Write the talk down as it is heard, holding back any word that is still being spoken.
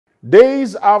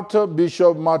Days after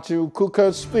Bishop Matthew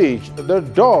Kukah's speech, the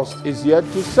dust is yet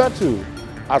to settle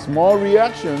as more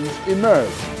reactions emerge.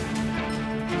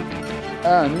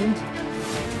 And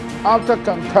after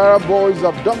Kankara Boy's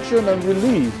abduction and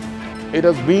release, it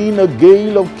has been a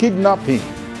gale of kidnapping.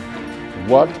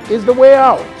 What is the way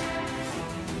out?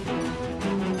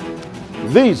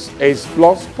 This is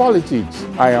Plus Politics.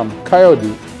 I am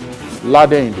Coyote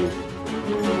Ladende.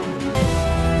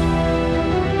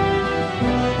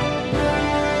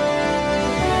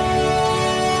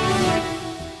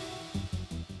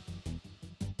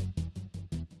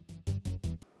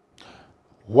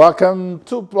 Welcome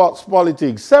to Plus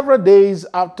Politics. Several days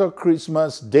after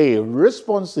Christmas Day,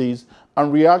 responses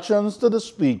and reactions to the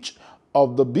speech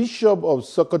of the Bishop of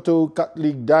Sokoto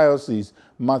Catholic Diocese,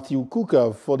 Matthew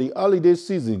Kukah, for the holiday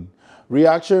season,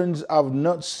 reactions have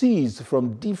not ceased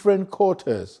from different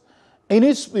quarters. In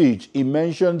his speech, he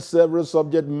mentioned several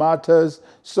subject matters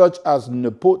such as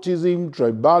nepotism,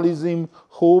 tribalism,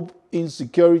 hope,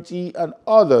 insecurity, and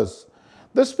others.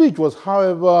 The speech was,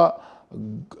 however,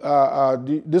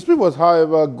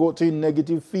 getting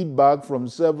negative feedback from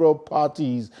several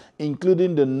parties,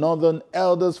 including the Northern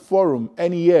Elders Forum,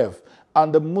 NEF,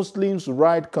 and the Muslims'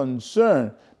 Right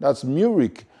Concern, that's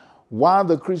MURIC, while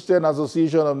the Christian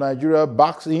Association of Nigeria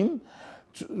backs him.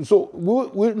 So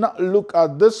we'll now look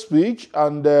at this speech,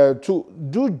 and to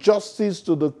do justice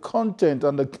to the content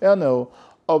and the kernel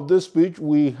of this speech,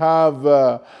 we have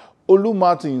Olu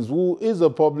Martins, who is a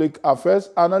public affairs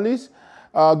analyst.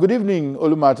 Good evening,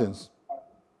 Olu Martins.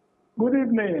 Good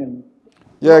evening.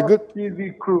 Yeah, good.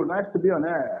 TV crew, nice to be on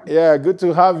air. Yeah, good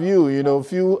to have you. You know, a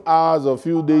few hours or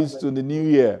few days to the new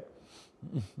year.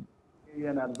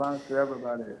 In advance to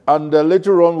everybody. And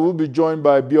later on, we'll be joined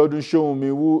by Biodun Shoumi,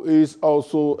 who is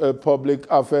also a public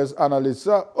affairs analyst.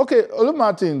 Okay, Olu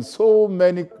Martins, so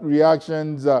many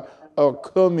reactions are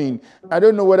coming. I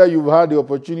don't know whether you've had the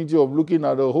opportunity of looking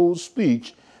at the whole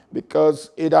speech,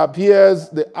 because it appears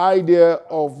the idea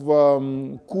of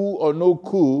coup or no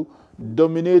coup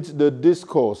dominates the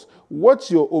discourse.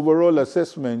 What's your overall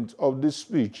assessment of this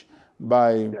speech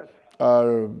by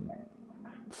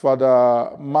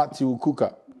Father Matthew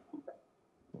Kukah?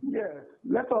 Yes,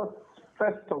 let us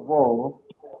first of all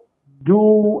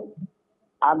do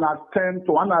an attempt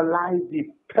to analyze the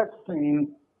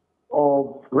person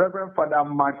of Reverend Father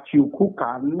Matthew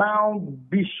Kukah, now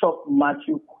Bishop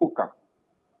Matthew Kukah.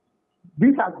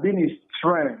 This has been his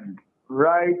trend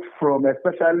right from,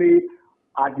 especially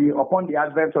upon the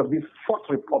advent of this Fourth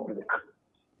Republic,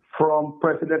 from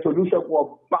President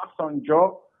Olusegun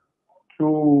Obasanjo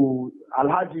to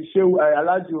Alhaji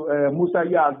Musa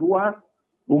Yar'Adua,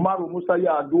 Umaru Musa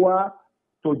Yar'Adua,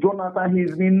 to Jonathan.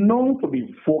 He's been known to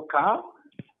be vocal,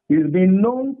 he's been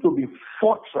known to be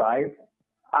forthright,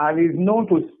 and he's known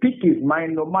to speak his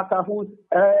mind no matter whose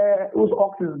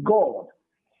ox is God.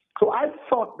 So I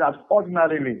thought that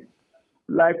ordinarily,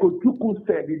 like Ojuku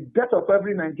said, the death of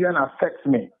every Nigerian affects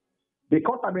me.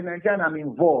 Because I'm a Nigerian, I'm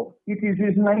involved. It is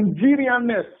his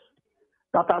Nigerianness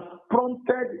that has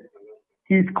prompted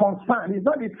his concern. He's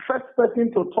not the first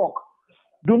person to talk.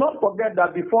 Do not forget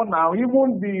that before now,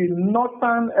 even the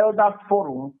Northern Elders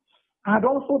Forum had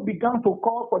also begun to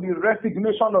call for the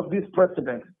resignation of this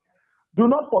president. Do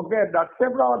not forget that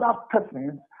several other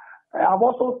persons have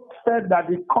also said that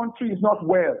the country is not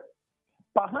well.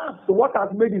 Perhaps what has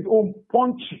made his own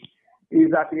punchy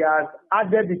is that he has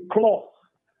added the clause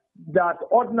that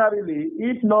ordinarily,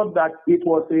 if not that it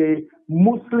was a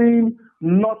Muslim,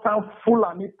 Northern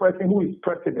Fulani person who is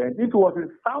president, it was a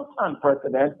Southern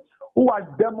president who has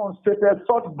demonstrated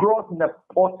such gross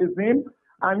nepotism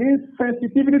and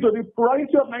insensitivity to the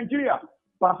plurality of Nigeria.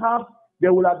 Perhaps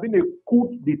there would have been a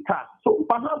coup d'etat. So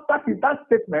perhaps that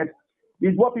statement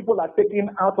is what people are taking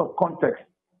out of context.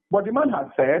 But the man has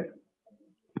said,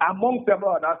 among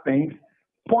several other things,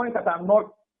 points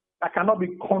that cannot be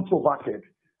controverted.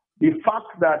 The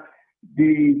fact that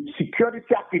the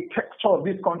security architecture of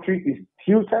this country is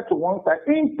tilted to one side,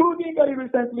 including very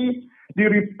recently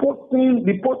the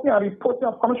posting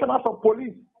of commissioners of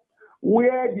police,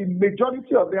 where the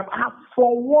majority of them are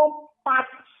from one part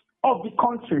of the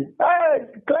country.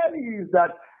 Clearly is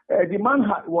that the man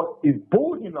is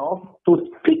bold enough to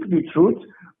speak the truth.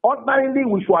 Ordinarily,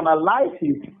 we should analyze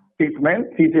his statement.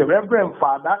 He's a reverend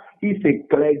father. He's a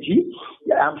clergy.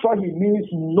 I'm sure he means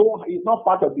no, he's not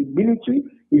part of the military.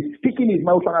 He's speaking his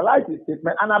mind. We should analyze his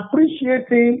statement and appreciate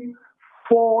him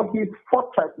for his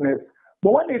forthrightness.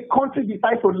 But when a country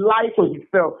decides to lie to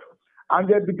itself and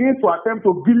they begin to attempt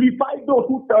to vilify those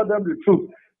who tell them the truth,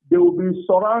 they will be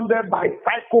surrounded by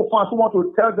psychophants who want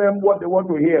to tell them what they want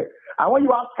to hear. And when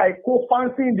you have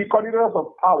psychophancy in the corridors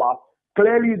of power,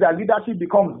 clearly the leadership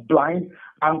becomes blind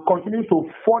and continues to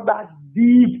further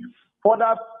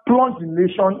plunge the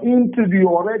nation into the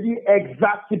already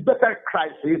exacerbated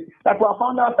crisis that we have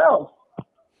found ourselves.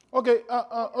 Okay,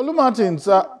 Olu Martins,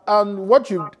 and what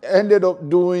you've ended up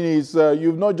doing is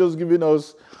you've not just given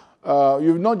us,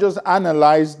 you've not just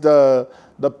analyzed the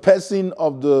person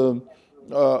of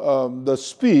the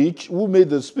speech, who made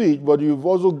the speech, but you've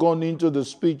also gone into the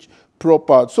speech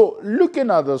proper. So looking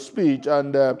at the speech,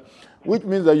 and which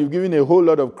means that you've given a whole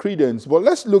lot of credence. But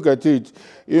let's look at it.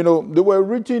 You know, they were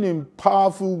written in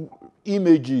powerful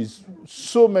images,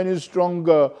 so many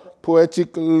stronger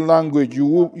poetic language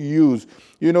you use.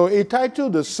 You know, he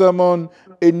titled the sermon,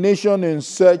 "A Nation in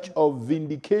Search of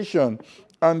Vindication."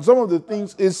 And some of the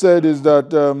things he said is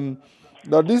that,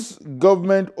 that this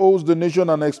government owes the nation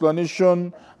an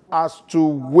explanation as to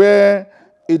where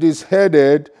it is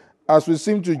headed, as we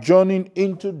seem to journey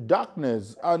into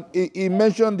darkness. And he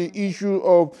mentioned the issue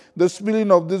of the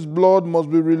spilling of this blood must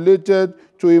be related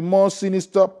to a more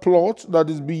sinister plot that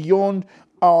is beyond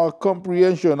our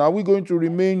comprehension. Are we going to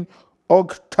remain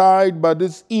hog-tied by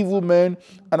these evil men,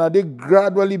 and are they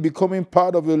gradually becoming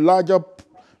part of a larger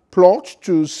plot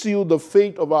to seal the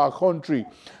fate of our country?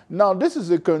 Now, this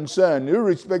is a concern,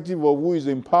 irrespective of who is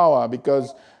in power,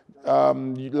 because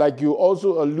like you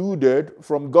also alluded,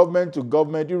 from government to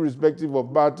government, irrespective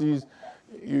of parties,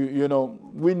 you know,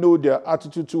 we know their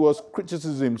attitude towards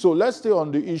criticism. So let's stay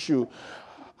on the issue.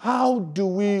 How do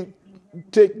we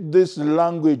take this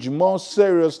language more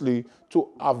seriously to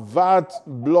avert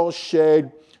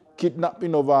bloodshed,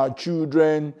 kidnapping of our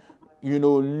children, you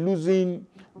know, losing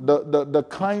the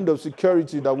kind of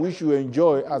security that we should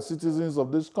enjoy as citizens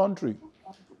of this country?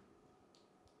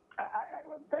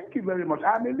 Thank you very much.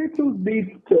 I'm a little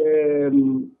bit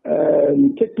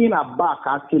taken aback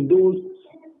as to those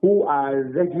who are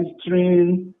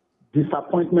registering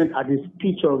disappointment at the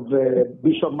speech of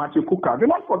Bishop Matthew Kukah. Do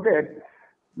not forget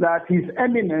that His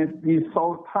Eminence, the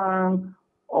Sultan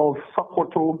of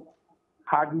Sokoto,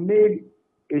 had made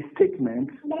a statement,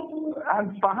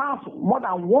 and perhaps more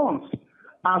than once,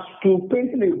 as to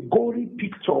painting a gory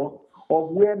picture of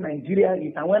where Nigeria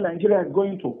is and where Nigeria is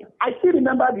going to. I still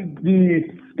remember the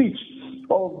speech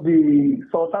of the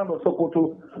Sultan of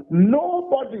Sokoto.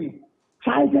 Nobody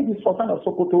chided the Sultan of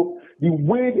Sokoto the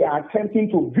way they are attempting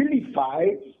to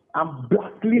vilify and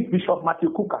blacklist Bishop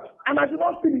Matthew Kukah. And I do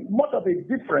not see much of a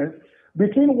difference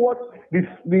between what the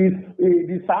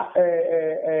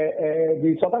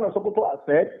Sultan of Sokoto has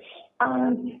said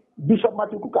and Bishop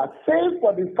Matthew Kukah, save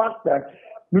for the fact that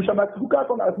Bishop Matthew Kukah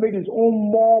has made his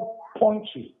own more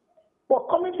punchy. But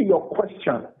coming to your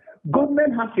question,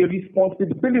 government has a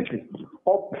responsibility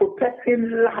of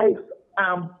protecting lives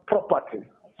and property.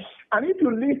 And if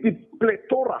you leave the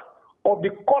plethora of the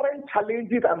current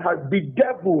challenges that has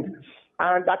bedeviled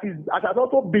and that has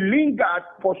also belingered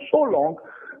for so long,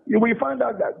 you will find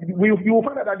out that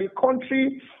the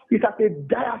country is at a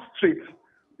dire strait.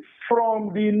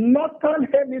 From the northern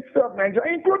hemisphere of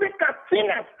Nigeria, including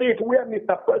Katsina State, where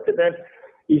Mr. President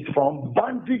is from,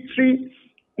 banditry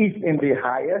is in the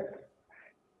highest.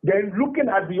 Then looking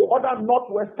at the other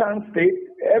northwestern states,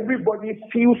 everybody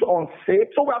feels unsafe.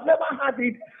 So we have never had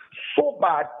it so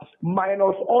bad,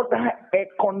 minus other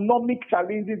economic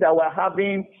challenges that we're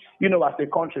having, you know, as a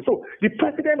country. So the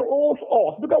president owes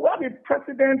us, because we have a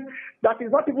president that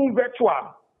is not even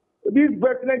virtual. This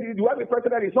president, you have a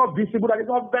president that is not visible, that is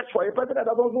not virtual, a president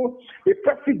that doesn't, a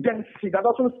presidency that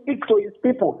doesn't speak to his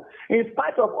people. In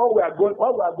spite of all we are going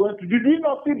to do, did you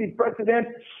not see the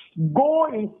president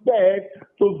go instead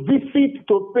to visit,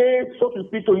 to pay, so to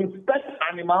speak, to inspect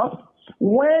animals,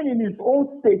 when in his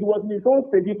own state, he was in his own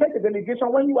state, he sent a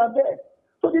delegation when you were there.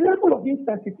 So the level of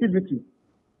insensitivity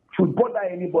should bother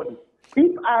anybody.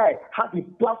 If I had the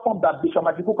platform that Bishop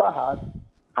Matthew Kukah has,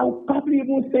 I would probably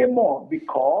even say more,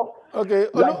 because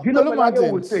like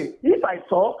Dino would say, if I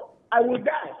talk, I will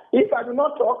die. If I do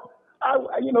not talk, I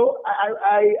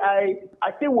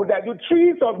still will die. The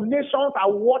trees of nations are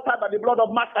watered by the blood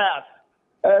of martyrs.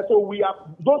 So we are,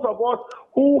 those of us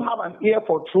who have an ear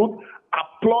for truth,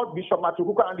 applaud Bishop Matthew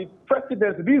Kukah and the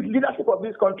presidency, this leadership of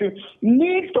this country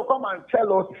needs to come and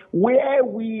tell us where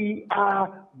we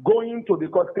are going to,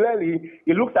 because clearly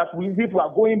it looks as if we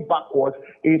are going backwards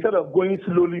instead of going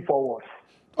slowly forward.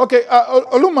 Okay,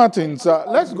 Olu Martins,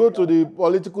 let's go to the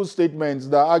political statements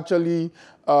that actually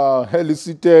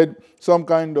elicited some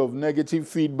kind of negative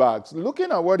feedbacks.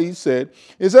 Looking at what he said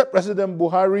President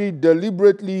Buhari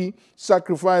deliberately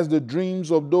sacrificed the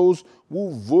dreams of those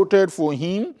who voted for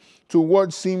him to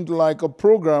what seemed like a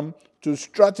program to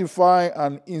stratify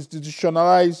and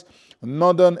institutionalize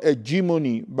northern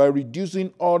hegemony by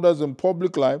reducing orders in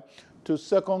public life to to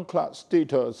second-class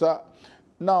status.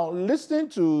 Now, listening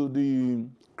to the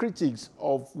critics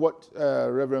of what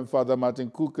Reverend Father Matthew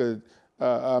Kukah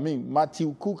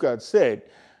said,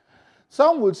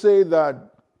 some would say that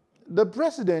the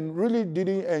president really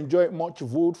didn't enjoy much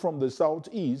vote from the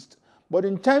Southeast, but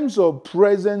in terms of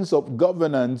presence of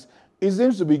governance, it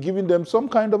seems to be giving them some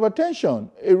kind of attention.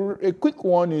 A quick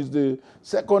one is the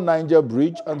second Niger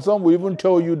bridge, and some will even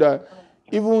tell you that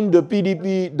even the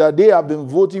PDP that they have been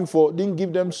voting for didn't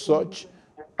give them such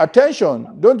attention.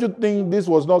 Don't you think this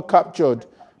was not captured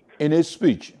in his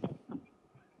speech?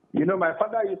 You know, my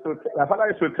father used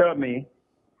to tell me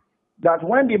that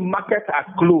when the markets are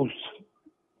closed,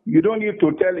 you don't need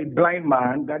to tell a blind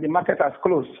man that the market has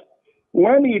closed.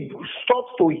 When he starts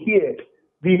to hear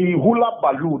the hula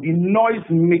baloo, the noise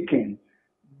making,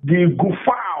 the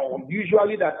guffaw,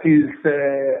 usually that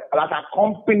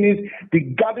accompanies the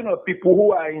gathering of people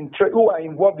who are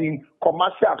involved in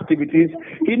commercial activities,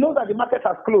 he knows that the market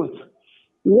has closed.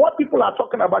 What people are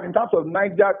talking about in terms of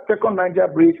second Niger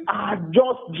bridge are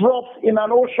just drops in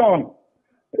an ocean.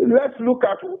 Let's look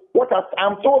at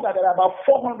I'm told that there are about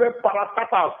 400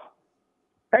 parastatals,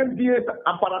 MDAs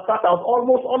and parastatals.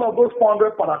 Almost all of those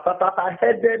 400 parastatals are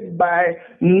headed by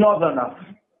northerners.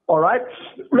 All right?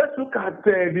 Let's look at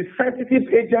the sensitive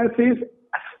agencies,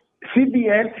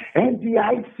 CBN,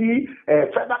 NDIC,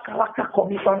 Federal Character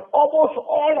Commission. Almost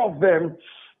all of them,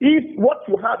 if what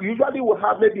you have, usually will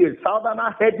have maybe a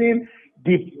southerner heading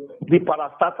the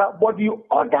parastatal, but the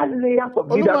other layers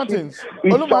of leadership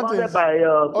is surrounded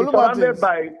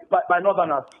by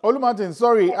northerners. Olumartin,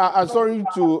 sorry, I'm sorry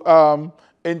to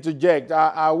interject.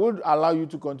 I would allow you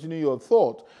to continue your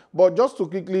thought, but just to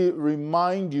quickly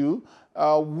remind you,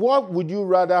 what would you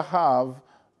rather have,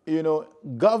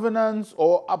 governance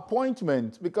or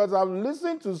appointment? Because I've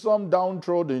listened to some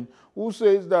downtrodden who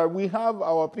says that we have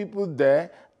our people there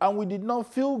and we did not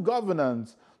feel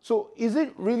governance. So is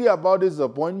it really about this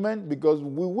appointment? Because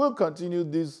we will continue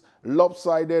this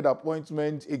lopsided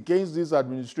appointment against this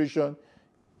administration,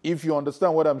 if you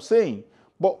understand what I'm saying.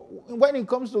 But when it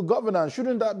comes to governance,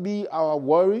 shouldn't that be our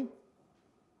worry?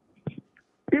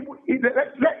 Let's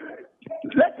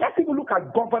even look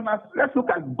at governance. Let's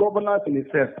look at governance in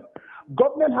itself.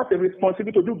 Government has a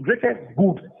responsibility to do greatest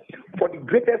good for the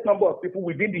greatest number of people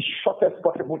within the shortest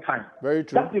possible time. Very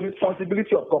true. That's the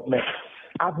responsibility of government.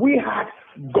 Have we had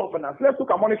governance? Let's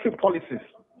look at monetary policies.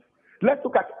 Let's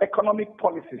look at economic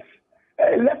policies.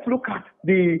 Let's look at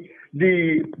the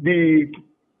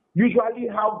usually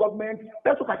how government.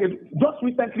 Let's look at it. Just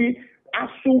recently,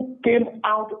 ASU came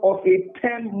out of a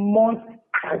 10-month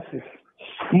crisis.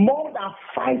 More than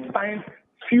 5 times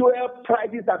fuel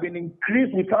prices have been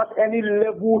increased without any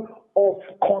level of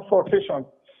consultation.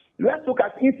 Let's look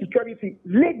at insecurity.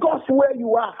 Lagos, where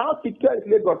you are, how secure is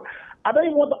Lagos? I don't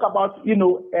even want to talk about,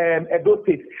 Edo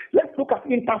State. Let's look at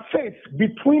interface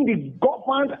between the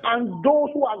governed and those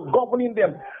who are governing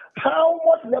them. How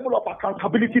much level of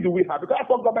accountability do we have? Because that's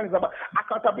what government is about,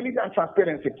 accountability and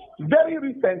transparency. Very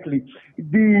recently,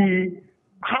 the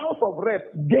House of Reps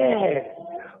dared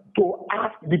to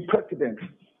ask the president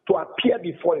to appear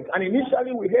before it. And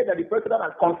initially, we heard that the president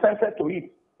had consented to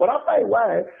it. But after a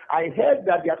while, I heard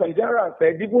that the Attorney General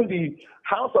said even the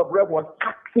House of Reps was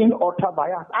acting ultra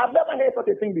bias. I've never heard such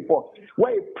a thing before,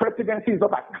 where a presidency is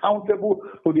not accountable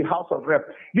to the House of Reps.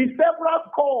 The several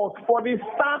calls for the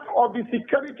sack of the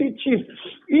security chief,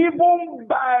 even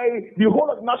by the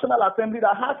whole of the National Assembly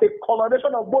that has a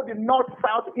collaboration of both the North,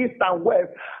 South, East, and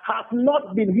West, has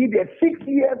not been heeded. 6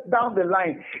 years down the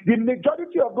line, the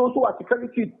majority of those who are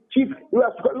security chiefs, who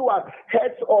are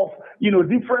heads of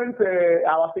different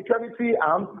our security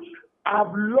arms,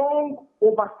 have long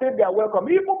overstayed their welcome,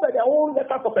 even by their own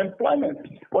letters of employment,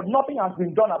 but nothing has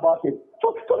been done about it.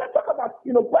 So let's talk about,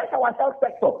 where's our health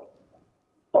sector?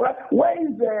 All right, where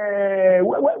is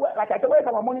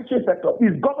our monetary sector?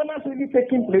 Is governance really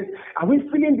taking place? Are we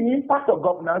feeling the impact of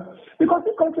governance? Because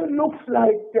this country looks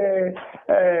like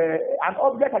an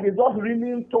object that is just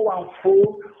reeling to and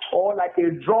fro, or like a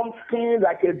drum skin,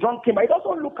 like a drum kimmer. It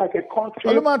doesn't look like a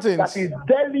country that is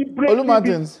deliberately.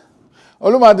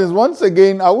 Olumartins, once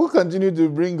again, I will continue to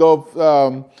bring up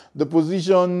the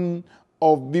position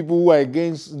of people who are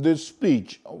against this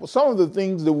speech. Some of the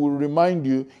things that will remind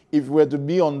you, if you were to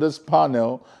be on this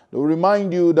panel, they will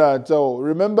remind you that,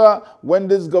 remember when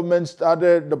this government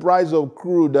started, the price of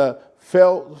crude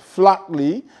fell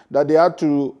flatly, that they had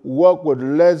to work with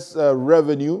less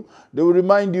revenue. They will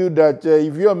remind you that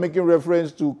if you are making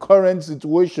reference to current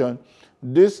situation,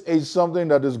 this is something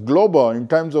that is global in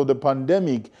terms of the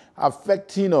pandemic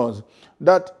affecting us,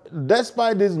 that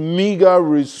despite these meager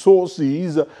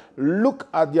resources, look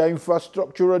at their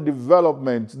infrastructural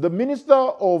development. The Minister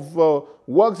of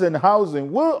Works and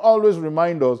Housing will always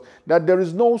remind us that there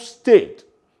is no state,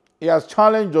 he has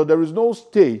challenged us, there is no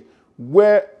state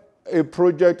where a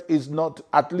project is not,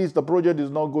 at least the project is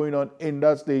not going on in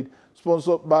that state,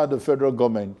 sponsored by the federal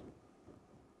government.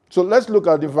 So let's look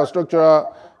at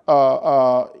infrastructural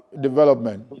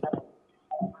development.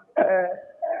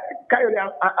 Coyote,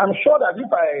 I'm sure that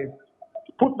if I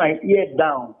put my ear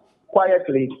down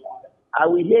quietly, I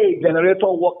will hear a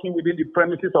generator working within the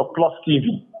premises of Plus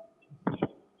TV.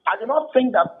 I do not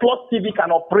think that Plus TV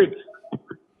can operate,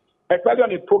 especially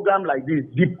on a program like this,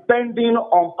 depending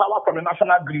on power from the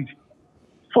national grid.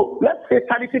 So let's say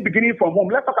charity beginning from home.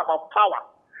 Let's talk about power,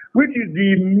 which is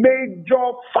the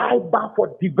major fiber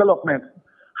for development.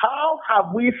 How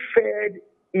have we fared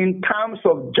in terms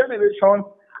of generation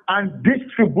and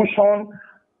distribution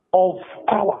of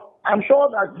power? I'm sure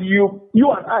that you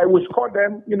and I will score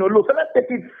them, look, so let's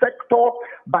take it sector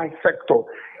by sector.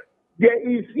 There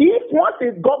is, if once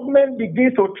a government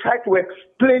begins to try to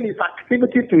explain its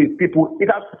activity to its people, it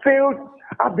has failed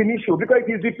ab initio, because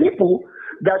it is the people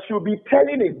that should be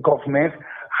telling a government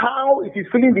how it is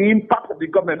feeling the impact of the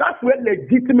government. That's where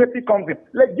legitimacy comes in.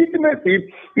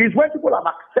 Legitimacy is when people have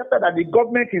accepted that the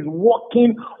government is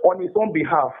working on its own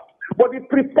behalf. But the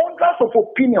preponderance of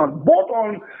opinion, both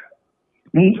on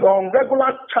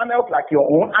regular channels like your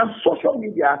own and social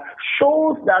media,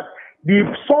 shows that the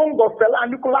song of Fela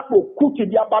Nicolas Okuti,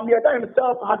 the Abamieda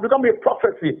himself, has become a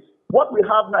prophecy. What we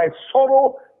have now is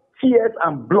sorrow, tears,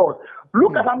 and blood.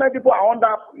 Look at how many people are under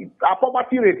a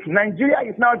poverty rate. Nigeria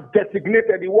is now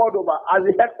designated the world over as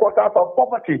the headquarters of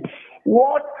poverty.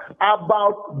 What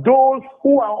about those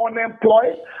who are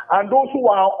unemployed and those who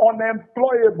are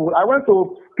unemployable? I went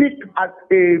to speak at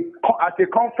a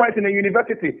conference in a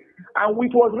university, and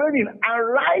it was raining, and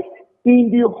right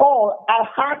in the hall, I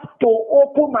had to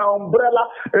open my umbrella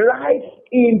right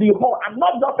in the hall. And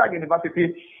not just at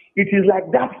university, it is like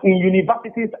that in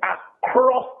universities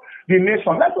across the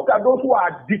nation. Let's look at those who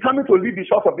are determined to leave the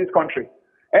shores of this country.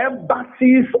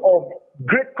 Embassies of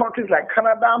great countries like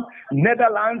Canada,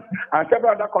 Netherlands, and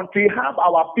several other countries have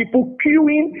our people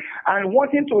queuing and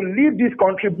wanting to leave this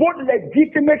country, both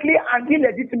legitimately and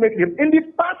illegitimately. In the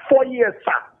past 4 years,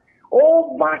 sir,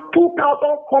 over 2,000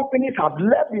 companies have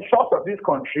left the shores of this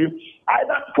country,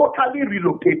 either totally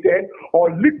relocated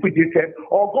or liquidated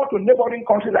or gone to neighboring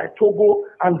countries like Togo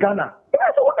and Ghana.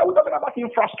 So what are we talking about?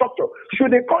 Infrastructure.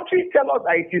 Should the country tell us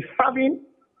that it is serving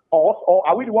us, or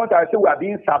are we the ones that say we are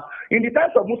being served? In the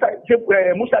times of Musa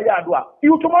Yar'Adua,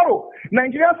 tomorrow,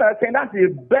 Nigerians are saying that's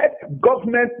the best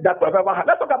government that we've ever had.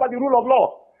 Let's talk about the rule of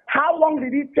law. How long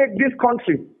did it take this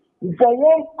country for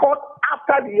one court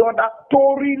after the other to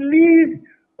release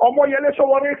Omoyele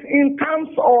Sowore in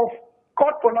terms of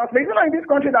court pronouncement? It's not in this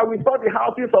country that we saw the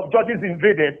houses of judges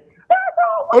invaded.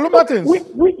 Olumartins,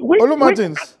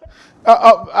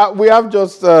 we have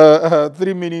just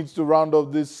 3 minutes to round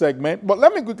off this segment, but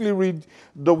let me quickly read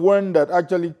the one that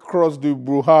actually crossed the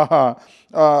brouhaha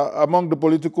among the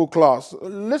political class.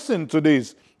 Listen to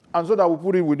this, and so that we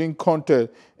put it within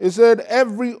context. It said,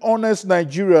 every honest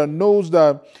Nigerian knows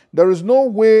that there is no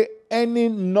way any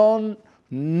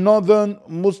non-northern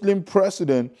Muslim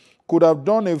president could have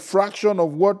done a fraction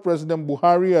of what President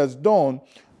Buhari has done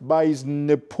by his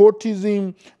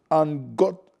nepotism and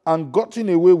gotten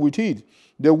away with it.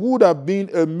 There would have been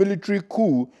a military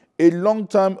coup a long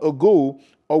time ago,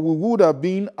 or we would have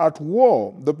been at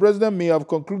war. The president may have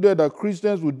concluded that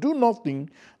Christians would do nothing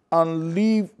and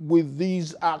live with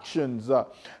these actions.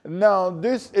 Now,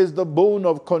 this is the bone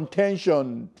of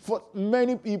contention. For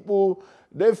many people,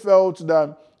 they felt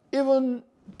that even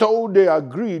though they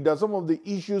agreed that some of the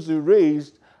issues he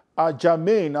raised are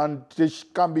germane and they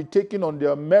can be taken on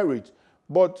their merit,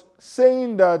 but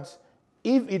saying that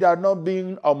if it had not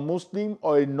been a Muslim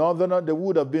or a northerner, there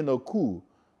would have been a coup.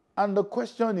 And the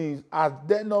question is, has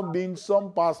there not been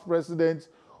some past presidents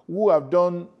who have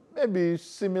done maybe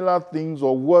similar things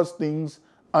or worse things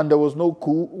and there was no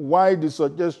coup? Why the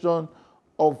suggestion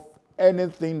of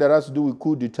anything that has to do with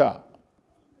coup d'etat?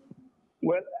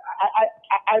 Well,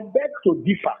 I beg to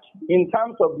differ in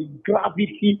terms of the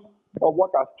gravity of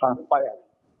what has transpired.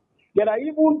 There are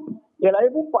even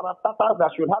parastatals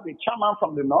that should have a chairman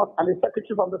from the north and a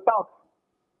secretary from the south.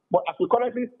 But as we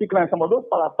currently speak now, some of those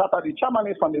parastatals, the chairman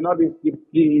is from the north, the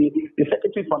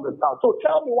secretary is from the south. So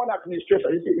tell me one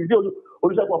administration,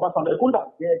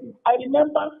 I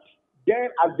remember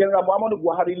then as General Muhammadu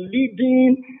Buhari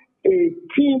leading a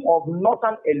team of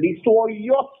northern elites to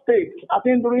your state. I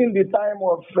think during the time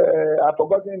of, I've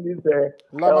forgotten this,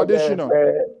 Lamadeshino.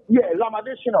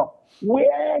 Lamadeshino,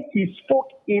 where he spoke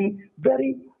in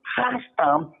very harsh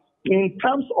terms in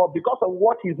terms of because of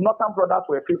what his northern brothers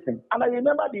were facing. And I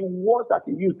remember the words that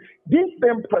he used. This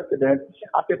same president,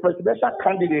 as a presidential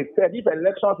candidate, said if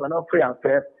elections were not free and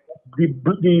fair,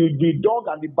 the dog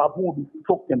and the baboon will be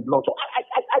soaked in blood. So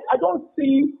I don't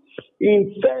see,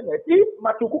 in fairness, if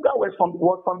Kukah was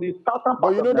from the southern part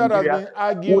but you know of that Nigeria, has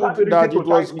been argued that it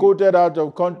was quoted out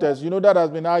of context. You know that has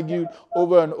been argued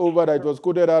over and over that it was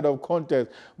quoted out of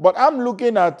context. But I'm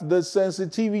looking at the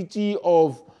sensitivity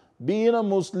of being a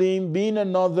Muslim, being a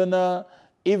northerner.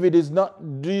 If it is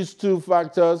not these two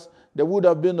factors, there would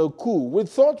have been a coup. We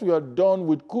thought we were done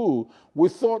with coup. We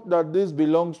thought that this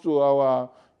belongs to our,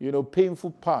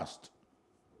 painful past.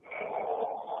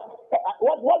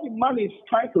 What the man is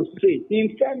trying to say,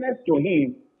 in fairness to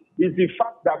him, is the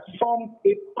fact that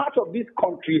a part of this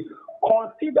country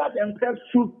consider themselves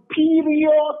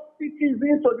superior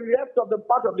citizens to the rest of the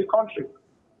part of the country.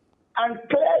 And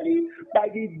clearly, by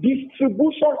the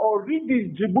distribution or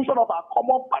redistribution of our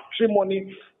common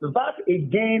patrimony, that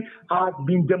again has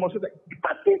been demonstrated.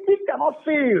 Statistics cannot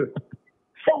fail.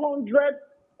 400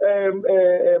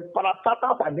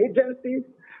 parastatals and agencies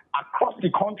across the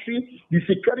country, the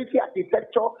security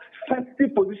architecture,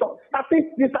 sensitive position.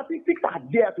 The statistics are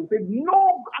there to say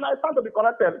no, and I stand to be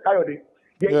corrected, Kayode.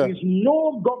 There is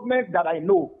no government that I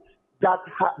know that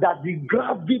the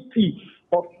gravity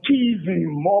of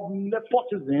thievism, of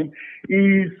nepotism,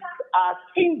 is as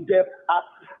in-depth as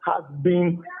has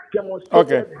been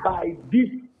demonstrated by this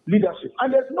leadership.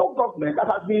 And there's no government that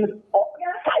has been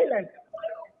silent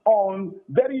on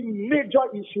very major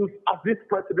issues as this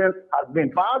president has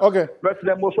been.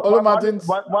 President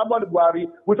Muhammadu Buhari,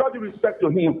 with all due respect to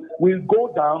him, will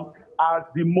go down as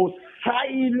the most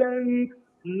silent,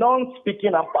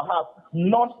 non-speaking and perhaps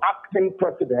non-acting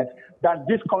president that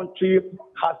this country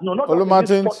has known, not only in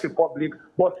this Fourth Republic,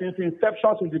 but since inception,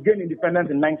 since it gained independence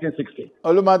in 1960.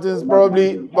 Olumartins,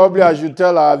 probably I should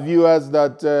tell our viewers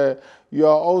that you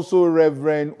are also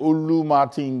Reverend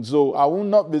Olumartins. So I will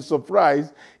not be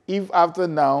surprised if after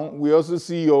now we also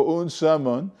see your own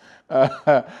sermon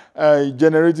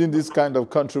generating this kind of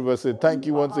controversy. Thank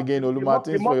you once again,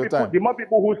 Olumartins, for your time. The more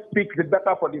people who speak, the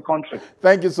better for the country.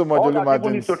 Thank you so much, Olumartins. Olumartins. People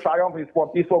need to triumph is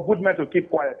for good men to keep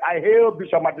quiet. I hail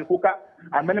Bishop Martin Kukah,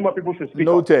 and many more people should speak.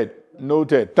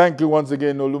 Noted. Thank you once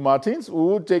again, Olumartins. We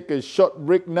will take a short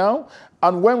break now,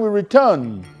 and when we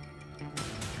return,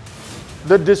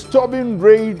 the disturbing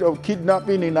rate of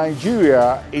kidnapping in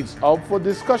Nigeria is up for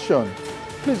discussion.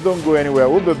 Please don't go anywhere.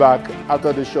 We'll be back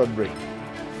after the short break.